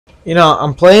You know,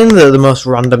 I'm playing the most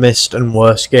randomest and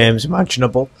worst games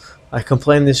imaginable. Like, I'm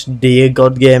playing this Dear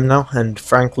God game now, and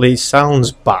frankly, it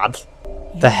sounds bad.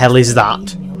 The hell is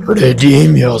that?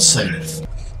 Redeem yourself.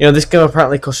 You know, this game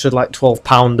apparently costed like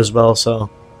 £12 as well, so...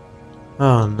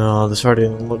 Oh no, this already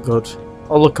doesn't look good.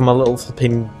 Oh look at my little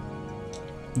flipping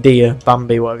deer,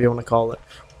 Bambi, whatever you want to call it.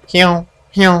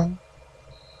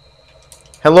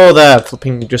 Hello there,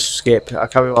 flipping just escape. I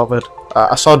can't be bothered.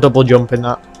 I saw a double jump in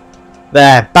that.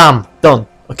 There, bam, done.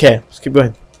 Okay, let's keep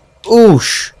going.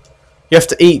 Oosh! You have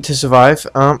to eat to survive.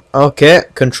 Okay,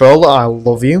 controller, I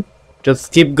love you.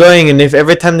 Just keep going, and if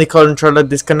every time the controller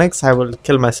disconnects, I will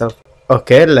kill myself.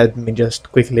 Okay, let me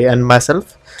just quickly end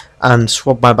myself and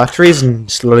swap my batteries and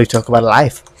slowly talk about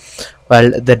life.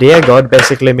 Well, the deer god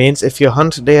basically means if you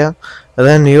hunt deer,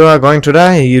 then you are going to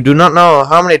die. You do not know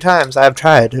how many times I have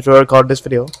tried to record this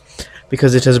video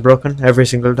because it has broken every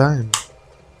single time.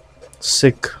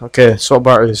 Sick. Okay, swap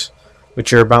batteries,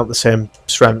 which are about the same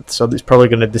strength, so it's probably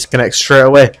going to disconnect straight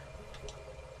away.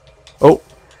 Oh.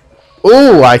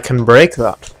 Oh, I can break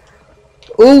that.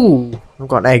 Oh, I've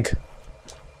got an egg.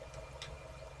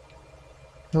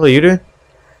 What are you doing?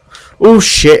 Oh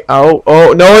shit!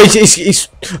 Oh no! He's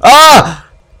ah!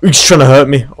 He's trying to hurt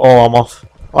me. Oh, I'm off.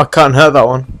 Oh, I can't hurt that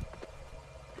one.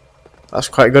 That's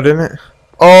quite good, isn't it?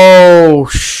 Oh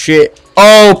shit!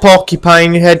 Oh,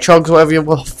 porcupine, hedgehogs, whatever you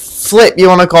flip you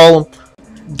want to call them.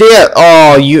 Deer!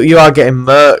 Oh, you are getting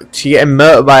murked. You're getting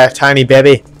murked by a tiny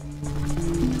baby.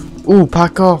 Ooh,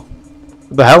 parkour.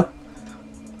 What the hell?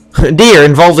 Deer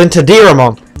involved into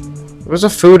Deeramon. Where's the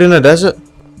food in the desert?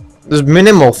 There's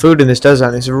minimal food in this desert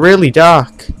and it's really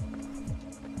dark.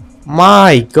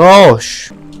 My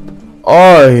gosh.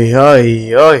 Oi,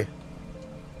 oi, oi.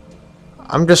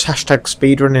 I'm just hashtag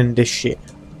speedrunning this shit.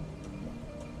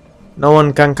 No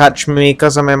one can catch me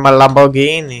because I'm in my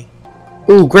Lamborghini.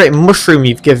 Ooh, great mushroom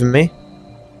you've given me.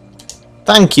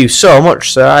 Thank you so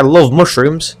much, sir. I love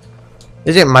mushrooms.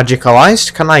 Is it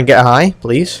magicalized? Can I get high,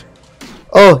 please?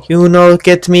 Oh, you know,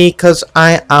 get me, cause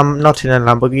I am not in a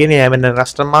Lamborghini, I'm in an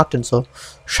Aston Martin, so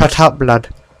shut up, blood.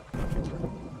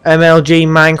 MLG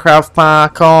Minecraft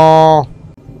parkour.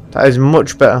 That is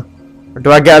much better.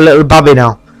 Do I get a little babby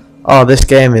now? Oh, this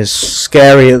game is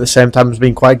scary at the same time as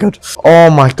being quite good. Oh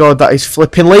my god, that is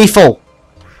flipping lethal.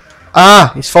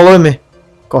 Ah, he's following me.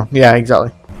 Go on, yeah,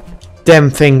 exactly. Them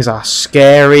things are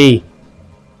scary.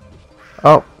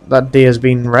 Oh, that deer's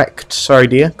been wrecked. Sorry,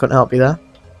 deer, couldn't help you there.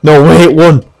 No, wait,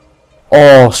 one.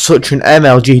 Oh, such an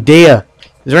MLG deer.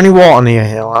 Is there any water near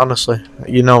here? Honestly,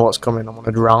 you know what's coming. I'm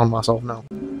gonna drown myself now.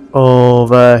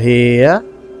 Over here.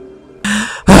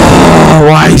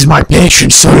 Why is my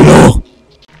patience so low?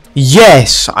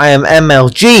 Yes, I am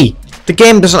MLG. The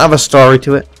game doesn't have a story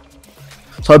to it.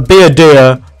 So be a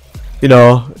deer, you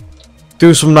know,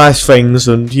 do some nice things,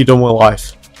 and you're done with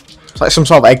life. It's like some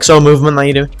sort of exo movement that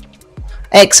you do.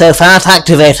 Exo fart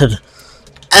activated.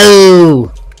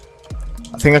 Oh.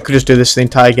 I think I could just do this the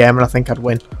entire game and I think I'd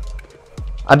win.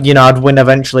 I'd win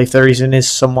eventually if there is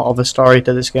somewhat of a story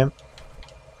to this game.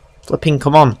 Flipping,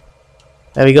 come on.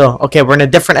 There we go. Okay, we're in a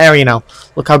different area now.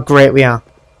 Look how great we are.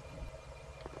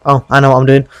 Oh, I know what I'm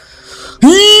doing.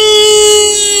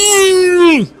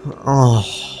 Oh.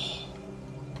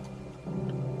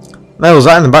 What was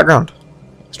that in the background?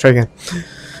 Let's try again.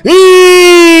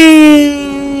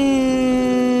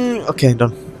 Okay,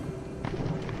 done.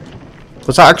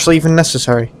 Was that actually even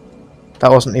necessary? That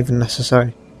wasn't even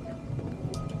necessary.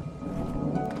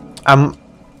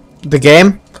 The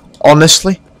game,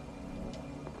 honestly.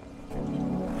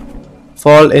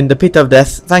 Fall in the pit of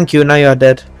death. Thank you, now you're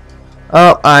dead.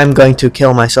 Oh, I'm going to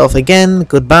kill myself again.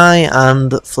 Goodbye,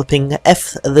 and flipping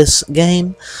F this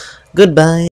game. Goodbye.